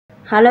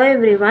Hello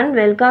everyone,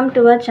 welcome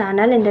to our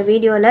channel. In the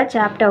video la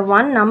chapter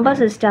 1 number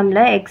system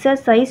la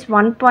exercise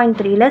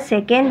 1.3 la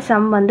second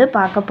sum வந்து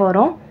பார்க்க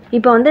போறோம்.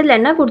 இப்போ வந்து இதுல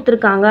என்ன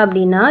கொடுத்திருக்காங்க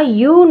அப்படினா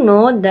you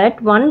know that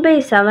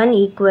 1/7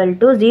 equal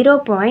to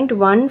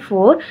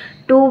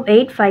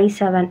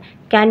 0.142857.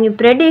 Can you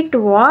predict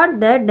what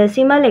the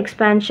decimal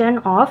expansion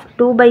of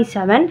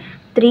 2/7,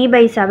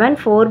 3/7,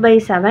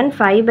 4/7,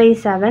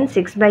 5/7,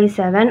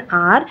 6/7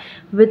 are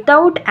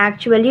without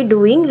actually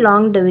doing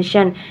long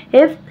division?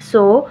 If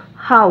so,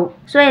 how?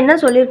 So என்ன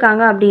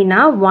சொல்லிருக்காங்க அப்படினா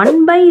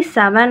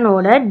 1/7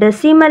 ஓட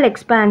decimal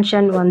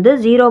expansion வந்து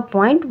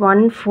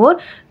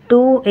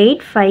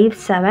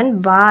 0.142857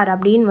 bar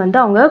அப்படின்னு வந்து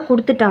அவங்க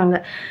கொடுத்துட்டாங்க.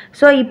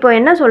 ஸோ இப்போ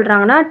என்ன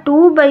சொல்கிறாங்கன்னா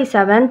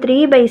 2/7,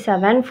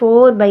 3/7,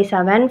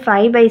 4/7,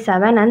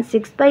 5/7 and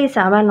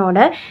 6/7 ஓட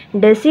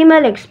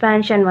டெசிமல்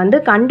எக்ஸ்பேன்ஷன் வந்து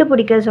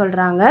கண்டுபிடிக்க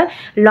சொல்கிறாங்க.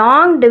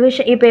 லாங்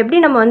டிவிஷன் இப்போ எப்படி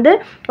நம்ம வந்து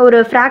ஒரு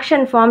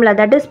ஃப்ராக்ஷன் ஃபார்மில்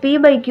தட் இஸ்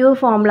p/q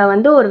ஃபார்மில்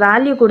வந்து ஒரு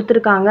வேல்யூ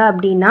கொடுத்துருக்காங்க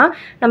அப்படின்னா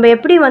நம்ம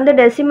எப்படி வந்து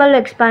டெசிமல்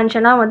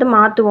எக்ஸ்பேன்ஷனாக வந்து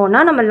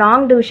மாற்றுவோம்னா நம்ம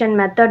லாங் டிவிஷன்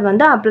மெத்தட்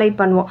வந்து அப்ளை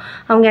பண்ணுவோம்.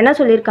 அவங்க என்ன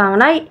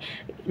சொல்லியிருக்காங்கன்னா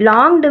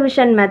லாங்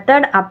டிவிஷன்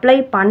மெத்தட் அப்ளை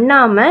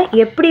பண்ணாமல்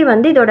எப்படி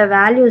வந்து இதோட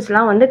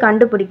வேல்யூஸ்லாம் வந்து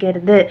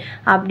கண்டுபிடிக்கிறது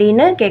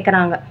அப்படின்னு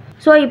கேட்குறாங்க.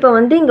 ஸோ இப்போ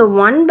வந்து இங்கே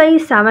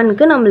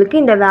 1/7க்கு நம்மளுக்கு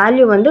இந்த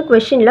வேல்யூ வந்து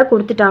கொஷினில்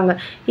கொடுத்துட்டாங்க.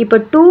 இப்போ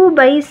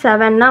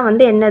 2/7னா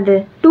வந்து என்னது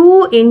 2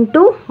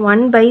 ×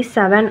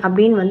 1/7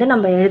 அப்படின்னு வந்து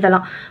நம்ம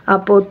எழுதலாம்.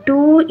 அப்போது 2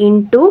 ×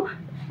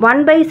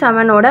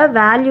 1/7ஓட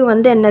வேல்யூ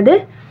வந்து என்னது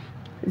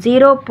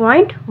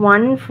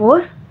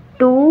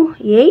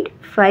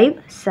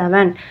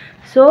 0.142857.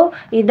 ஸோ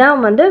இதான்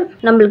வந்து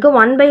நம்மளுக்கு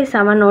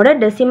 1/7ஓட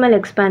டெசிமல்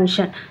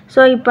எக்ஸ்பேன்ஷன். ஸோ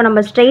இப்போ நம்ம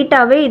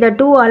ஸ்ட்ரெயிட்டாகவே இதை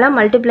 2ஆல்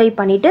மல்டிப்ளை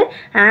பண்ணிவிட்டு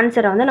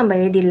ஆன்சரை வந்து நம்ம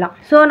எழுதிடலாம்.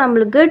 ஸோ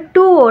நம்மளுக்கு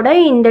 2ஓட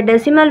இந்த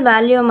டெசிமல்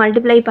வேல்யூவை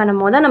மல்டிப்ளை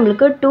பண்ணும் போது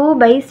நம்மளுக்கு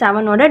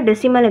 2/7ஓட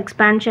டெசிமல்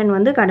எக்ஸ்பேன்ஷன்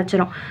வந்து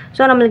கிடச்சிரும்.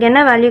 ஸோ நம்மளுக்கு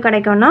என்ன வேல்யூ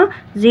கிடைக்கும்னா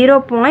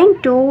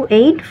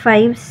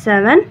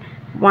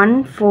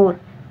 0.285714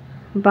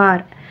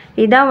 பார்.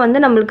 இதான் வந்து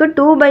நம்மளுக்கு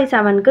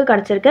 2/7க்கு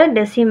கிடச்சிருக்க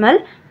டெசிமல்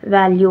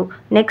வேல்யூ.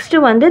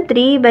 நெக்ஸ்ட்டு வந்து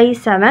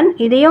 3/7,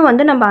 இதையும்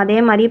வந்து நம்ம அதே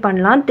மாதிரி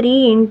பண்ணலாம். 3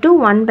 ×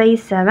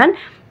 1/7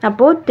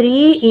 அப்போது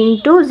 3 ×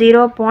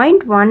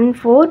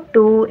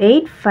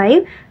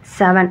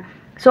 0.142857.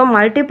 ஸோ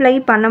மல்டிப்ளை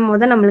பண்ணும்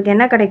போது நம்மளுக்கு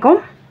என்ன கிடைக்கும்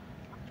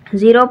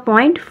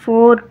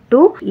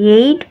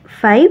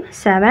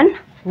 0.42857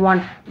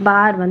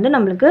 பார் வந்து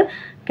நம்மளுக்கு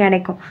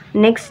கிடைக்கும்.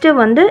 நெக்ஸ்ட்டு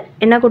வந்து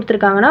என்ன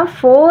கொடுத்துருக்காங்கன்னா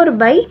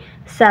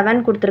 4/7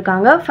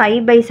 கொடுத்துருக்காங்க,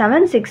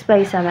 5/7,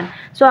 6/7.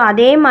 ஸோ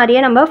அதே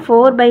மாதிரியே நம்ம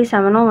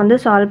 4/7 வந்து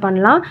சால்வ்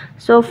பண்ணலாம்.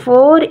 ஸோ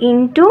 4 ×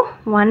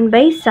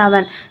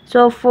 1/7, ஸோ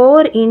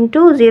 4 ×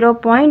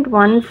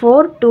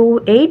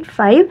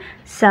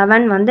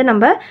 0.14287 வந்து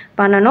நம்ம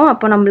பண்ணணும்.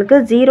 அப்போ நம்மளுக்கு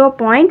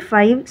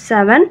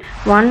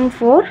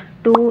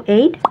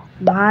 0.571428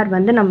 பார்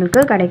வந்து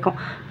நம்மளுக்கு கிடைக்கும்.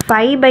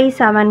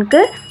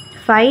 5/7க்கு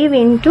 5 ×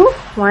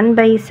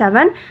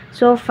 1/7,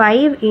 ஸோ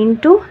 5 ×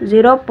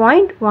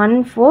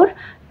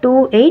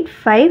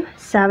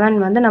 0.14287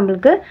 வந்து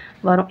நம்மளுக்கு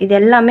வரும். இது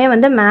எல்லாமே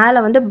வந்து மேலே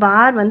வந்து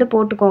பார் வந்து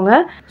போட்டுக்கோங்க.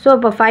 ஸோ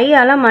இப்போ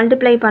 5ஆல்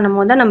மல்டிப்ளை பண்ணும்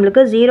போது தான்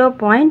நம்மளுக்கு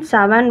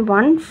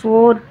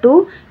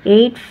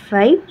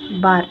 0.714285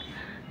 பார்.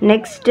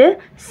 நெக்ஸ்ட்டு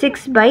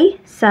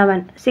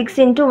 6/7, 6 ×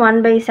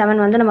 1/7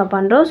 வந்து நம்ம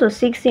பண்ணுறோம். ஸோ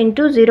 6 ×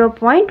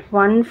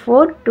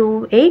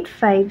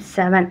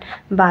 0.14287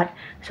 பார்.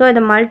 ஸோ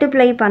இதை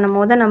மல்டிப்ளை பண்ணும்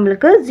போது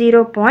நம்மளுக்கு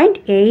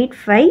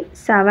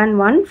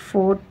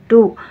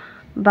 0.857142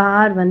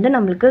 பார் வந்து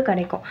நம்மளுக்கு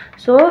கிடைக்கும்.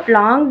 So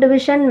long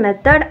division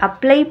method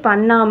apply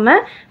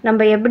பண்ணாமல்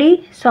நம்ம எப்படி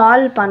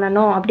சால்வ்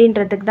பண்ணணும்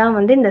அப்படின்றதுக்கு தான்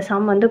வந்து இந்த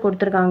சம் வந்து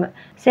கொடுத்துருக்காங்க.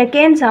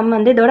 செகண்ட் சம்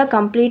வந்து இதோட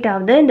கம்ப்ளீட்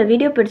ஆகுது. இந்த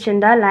வீடியோ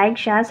பிடிச்சிருந்தா லைக்,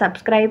 ஷேர்,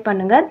 சப்ஸ்கிரைப்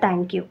பண்ணுங்கள்.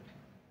 தேங்க்யூ.